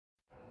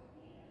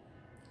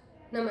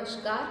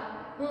નમસ્કાર,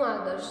 હું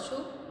આદર્શ છું.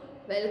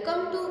 વેલકમ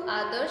ટુ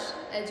આદર્શ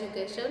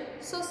education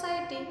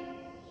society.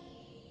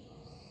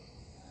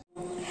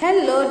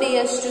 Hello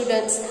dear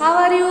students, how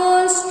are you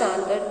all?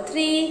 Standard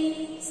 3,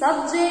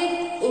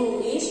 subject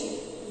English,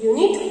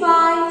 Unit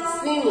 5,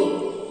 Swimming,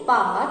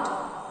 Part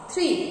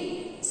 3.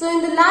 So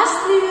in the last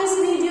previous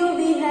video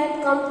we had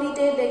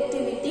completed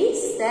activity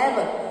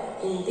 7.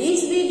 In this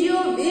video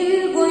we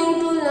will going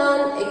to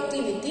learn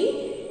activity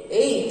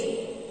 8.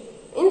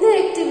 In the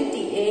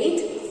activity 8,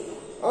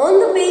 on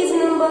the page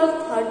number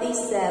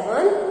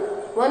 37,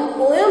 one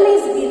poem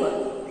is given,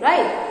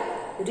 right?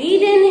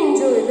 Read and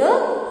enjoy the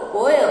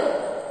poem.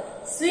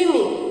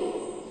 Swimming.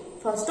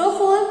 First of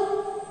all,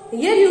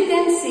 here you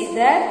can see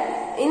that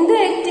in the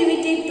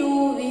activity 2,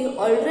 we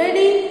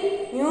already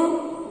knew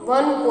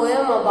one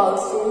poem about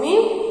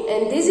swimming,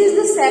 and this is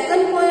the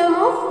second poem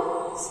of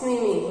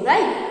swimming,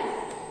 right?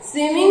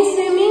 Swimming,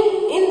 swimming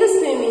in the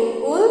swimming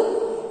pool.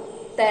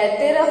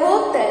 तैरते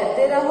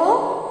रहो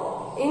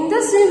in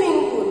the swimming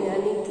pool.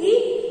 यानी कि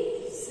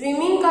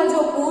swimming का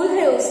जो pool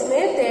है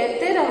उसमें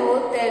तैरते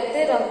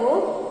रहो.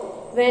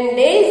 When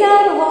days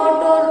are hot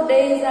or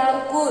days are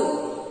cool,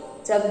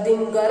 जब दिन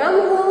गर्म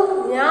हो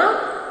या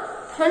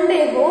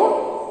ठंडे हो,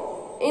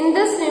 in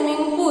the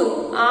swimming pool,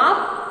 आप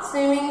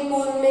स्विमिंग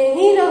पूल में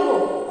ही रहो,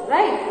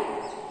 right?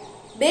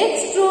 Back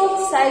stroke,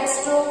 side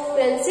stroke,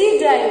 fancy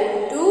driving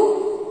to.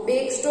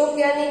 Back stroke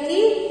यानी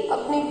कि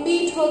अपनी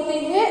पीठ होती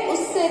है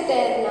उससे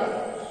तैरना.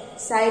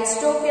 साइड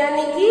स्ट्रोक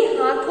यानी कि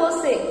हाथों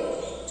से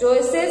जो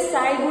इसे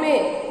साइड में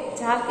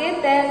जाके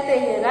तैरते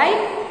हैं,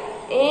 राइट?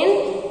 एंड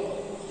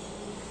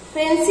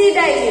फैंसी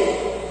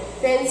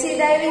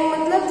डाइविंग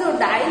मतलब जो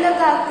डाई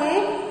लगा के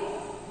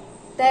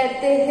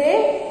तैरते हैं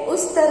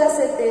उस तरह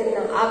से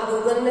तैरना. आप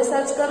गूगल में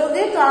सर्च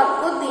करोगे तो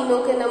आपको तीनों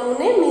के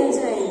नमूने मिल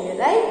जाएंगे,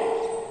 right?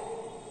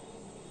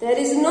 There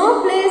is no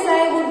place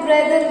I would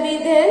rather be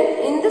than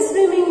in the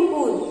swimming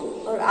pool.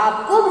 और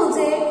आपको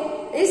मुझे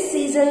इस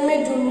सीजन में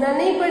ढूंढना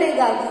नहीं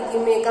पड़ेगा क्योंकि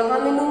मैं कहाँ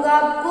मिलूंगा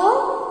आपको?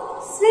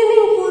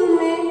 स्विमिंग पूल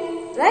में,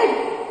 राइट?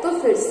 तो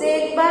फिर से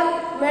एक बार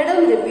मैडम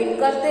रिपीट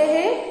करते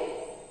हैं.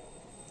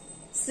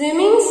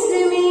 Swimming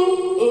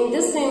in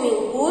the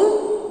swimming pool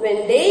when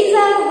days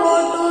are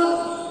hot or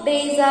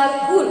days are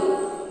cool.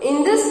 In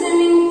the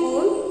swimming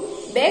pool,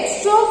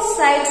 backstroke,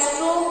 side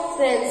stroke,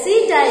 fancy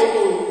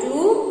diving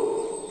too.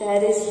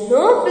 There is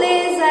no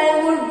place I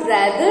would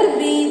rather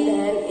be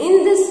than in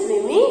the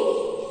swimming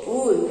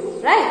pool,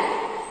 right?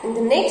 In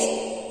the next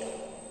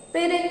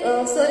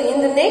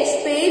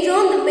page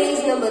on the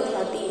page number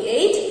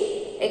 38,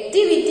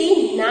 activity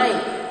 9.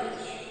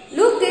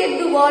 Look at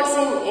the words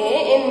in A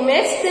and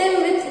match them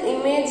with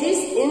images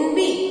in B.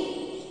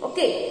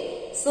 Okay,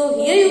 so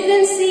here you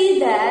can see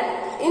that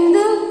in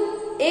the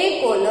A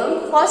column,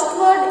 first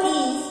word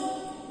is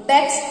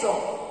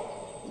backstroke.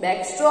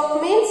 Backstroke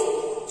means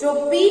जो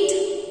पीठ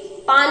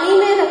पानी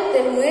में रखते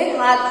हुए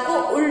हाथ को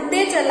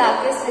उल्टे चला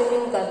के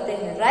स्विमिंग करते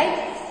हैं, right?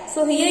 So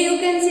here you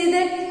can see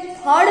that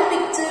third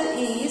picture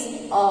is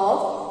of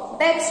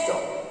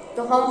backstroke.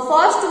 तो हम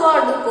फर्स्ट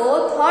वर्ड को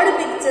थर्ड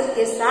पिक्चर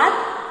के साथ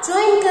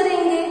ज्वाइन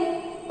करेंगे.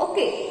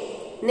 Okay,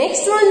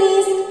 next one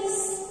is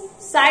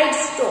side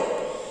stroke.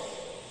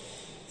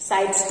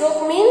 Side stroke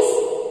means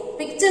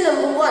picture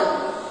number 1.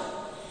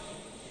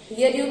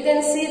 Here you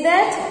can see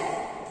that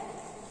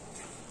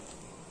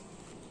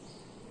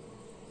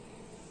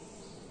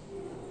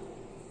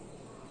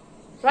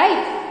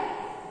right?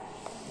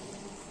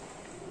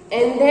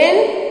 And then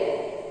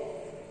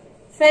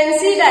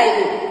fancy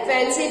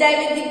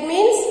diving it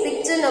means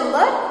picture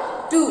number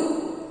 2.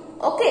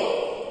 Okay,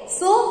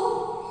 so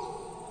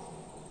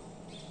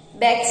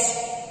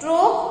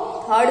backstroke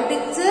third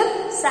picture,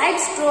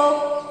 side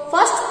stroke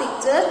first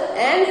picture,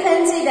 and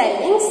fancy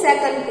diving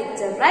second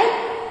picture, right?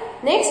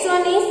 Next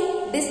one is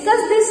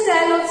discuss this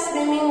style of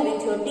swimming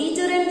with your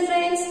teacher and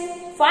friends.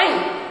 Fine,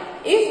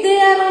 if they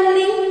are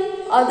only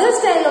other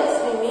style of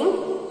swimming,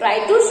 try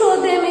to show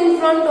them in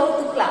front of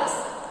the class.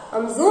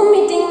 हम zoom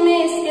meeting में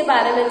इसके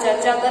बारे में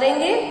चर्चा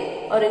करेंगे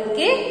और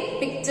इनके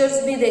pictures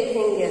भी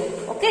देखेंगे.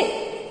 Okay,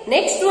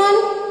 next one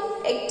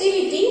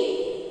activity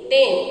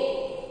 10.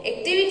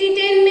 Activity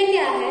 10 में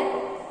क्या है?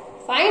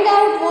 Find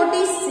out what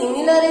is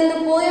similar in the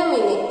poem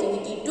in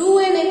activity 2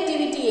 and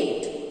activity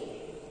 8.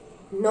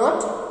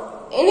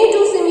 Not any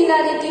two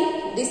similarity,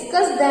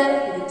 discuss them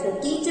with your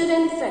teacher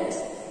and friends.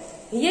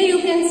 Here you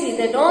can see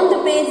that on the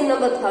page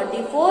number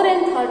 34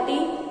 and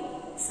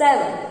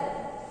 37,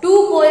 two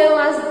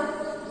poems are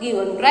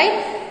given, right?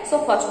 So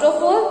first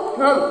of all,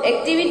 हम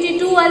activity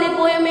 2 वाले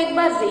poem एक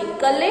बार read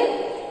कर ले.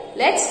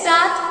 Let's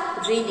start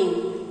reading.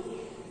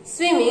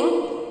 Swimming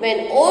when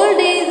all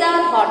days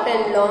are hot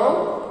and long,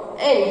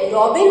 and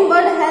Robin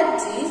Bird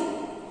has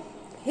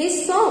his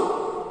song.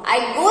 I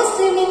go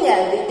swimming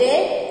every day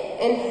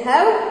and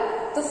have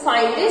the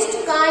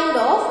finest kind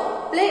of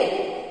play.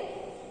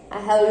 I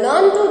have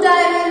learned to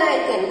dive and I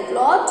can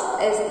float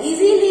as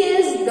easily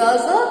as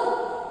does a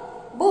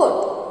boat.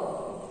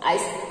 I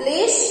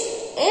splash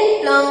and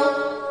plunge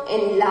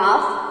and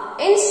laugh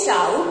and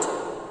shout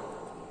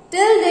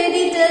till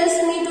Daddy tells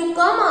me to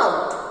come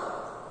out.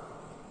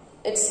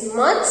 It's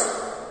much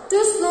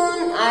too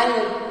soon. I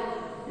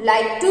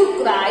like to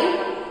cry,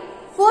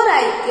 for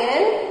I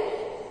can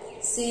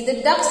see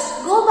the ducks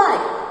go by.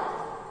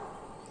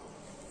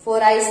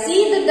 For I see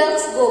the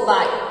ducks go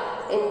by.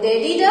 And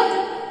Daddy Duck,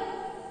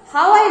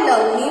 how I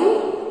love him.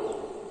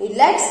 He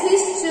lets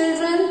his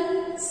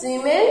children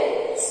swim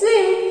and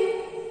swim.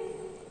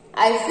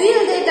 I feel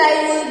that I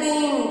will be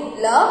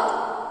in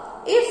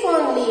luck if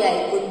only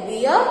I could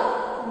be a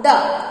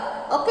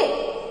duck. Okay.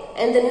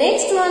 And the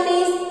next one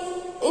is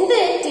in the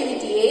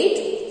activity 8.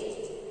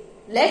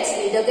 Let's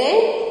read again.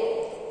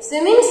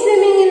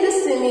 Swimming in the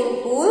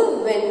swimming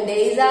pool when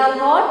days are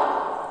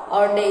hot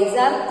or days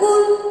are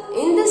cool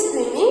in the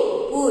swimming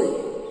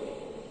pool.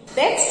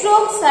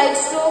 Backstroke, side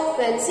stroke,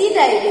 fancy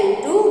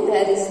diving too.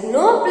 There is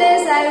no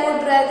place I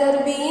would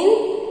rather be in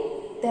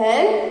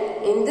than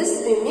in the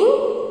swimming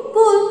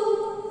pool.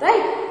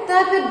 Right? तो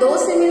यहाँ पे दो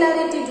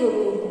similarity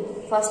ढूंढनी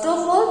है. First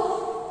of all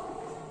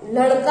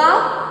लड़का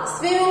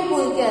swimming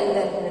pool के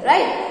अंदर है.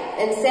 Right?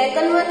 And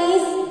second one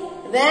is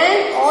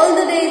when all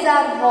the days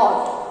are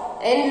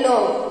hot and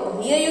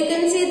long. Here you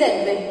can see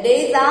that when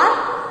days are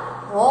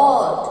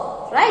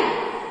hot. Right?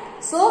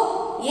 सो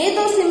ये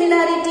दो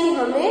सिमिलैरिटी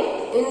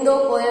हमें इन दो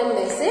पोएम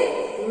में से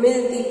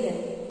मिलती है.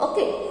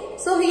 Okay.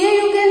 So here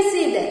you can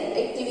see that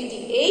activity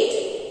 8,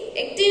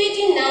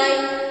 activity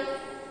 9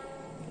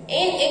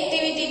 and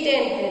activity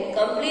 10 है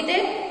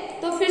completed.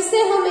 तो फिर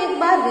से हम एक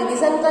बार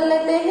रिवीजन कर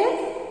लेते हैं.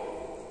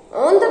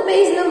 On the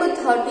page number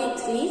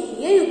 33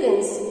 here you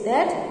can see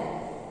that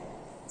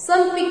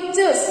some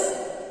pictures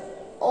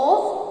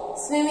of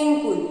swimming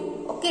pool.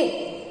 Okay.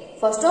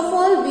 First of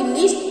all we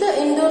list the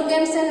indoor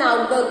games and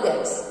outdoor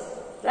games.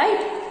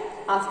 Right?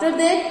 After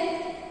that,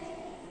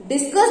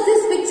 discuss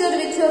this picture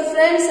with your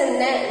friends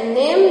and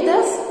name the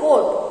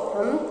sport.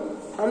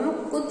 हम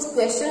कुछ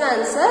question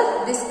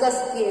answer discuss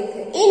किए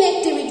थे. In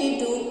activity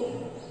 2,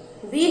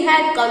 we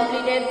had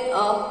completed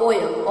a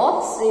poem of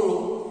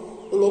swimming.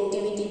 In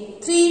activity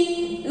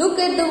 3,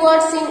 look at the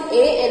words in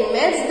A and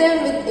match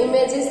them with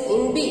images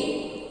in B.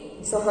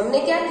 So हमने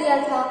क्या किया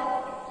था?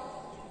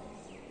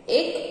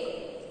 एक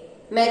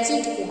match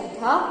it किया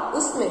था.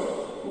 उसमें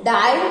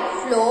dive,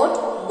 float,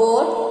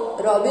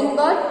 boat, robin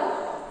bird,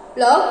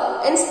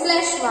 plug and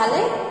splash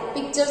वाले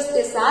pictures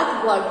के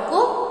साथ वर्ड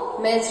को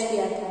मैच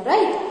किया था.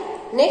 Right?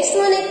 Next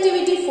one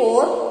activity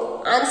 4,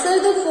 answer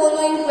the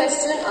following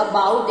question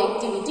about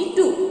activity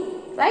 2.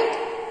 Right?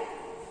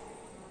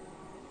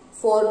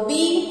 For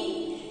B,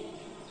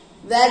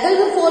 whether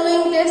the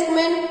following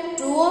statement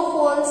true और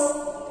false.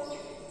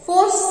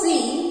 For C,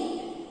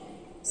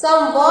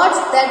 some words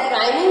that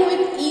rhyming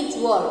with each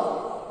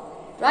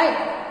word. Right?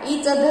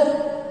 Each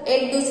other,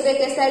 एक दूसरे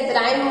के साथ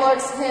rhyme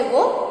words है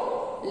वो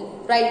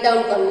write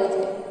down करने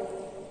थे.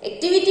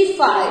 Activity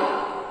 5,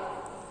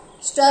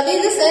 study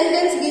the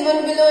sentence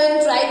given below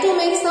and try to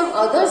make some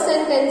other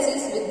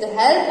sentences with the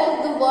help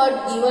of the word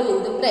given in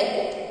the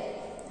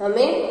bracket.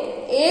 हमें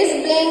as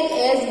blank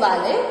as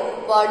वाले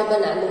वर्ड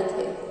बनाने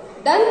थे.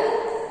 Done.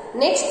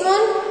 Next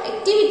one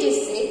activity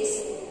 6,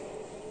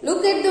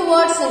 look at the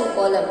words in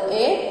column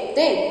A,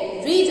 then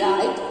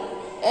rewrite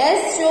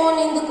as shown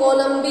in the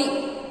column B.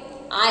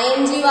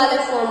 ING वाले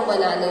form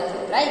बनाने थे.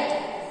 Right?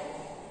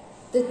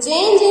 The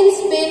change in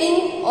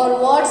spelling और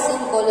words in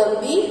column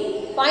B.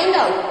 Find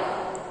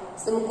out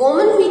some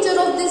common feature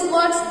of this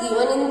words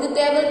given in the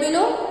table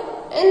below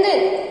and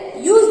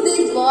then use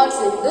this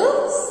words in the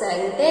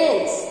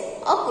sentence.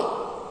 Okay.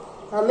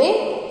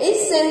 हमें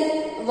इस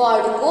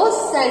word को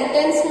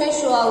sentence में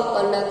show out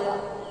करना था.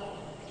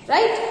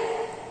 Right?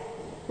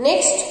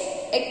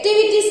 Next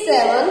activity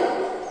 7.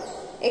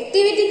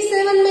 Activity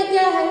 7 में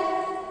क्या है?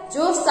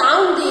 जो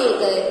साउंड दिए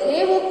गए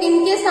थे वो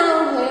किनके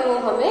साउंड है वो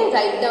हमें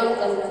राइट डाउन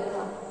करना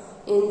था.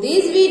 In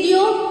this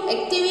video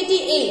activity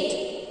 8,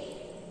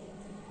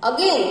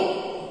 again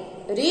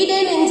read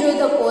and enjoy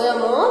the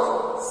poem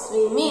of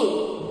swimming.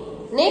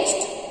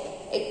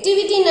 Next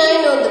activity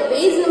 9 on the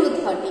page number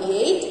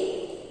 38,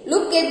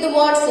 look at the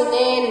words in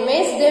A and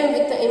match them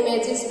with the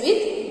images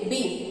with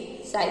B.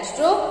 Side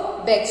stroke,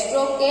 back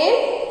stroke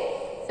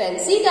and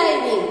fancy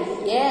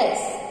diving.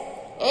 Yes.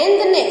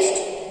 And the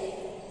next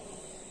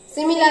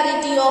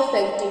similarity of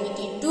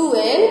activity 2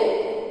 and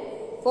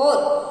 4.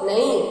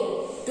 नहीं,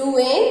 2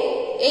 and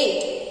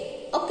 8.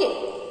 Okay.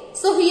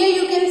 So here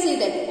you can see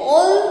that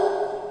all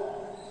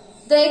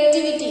the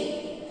activity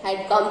had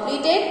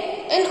completed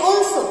and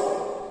also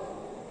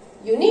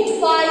Unit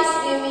 5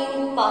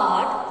 Swimming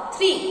Part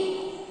 3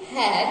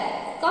 had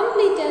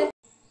completed.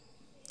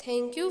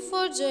 Thank you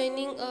for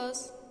joining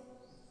us.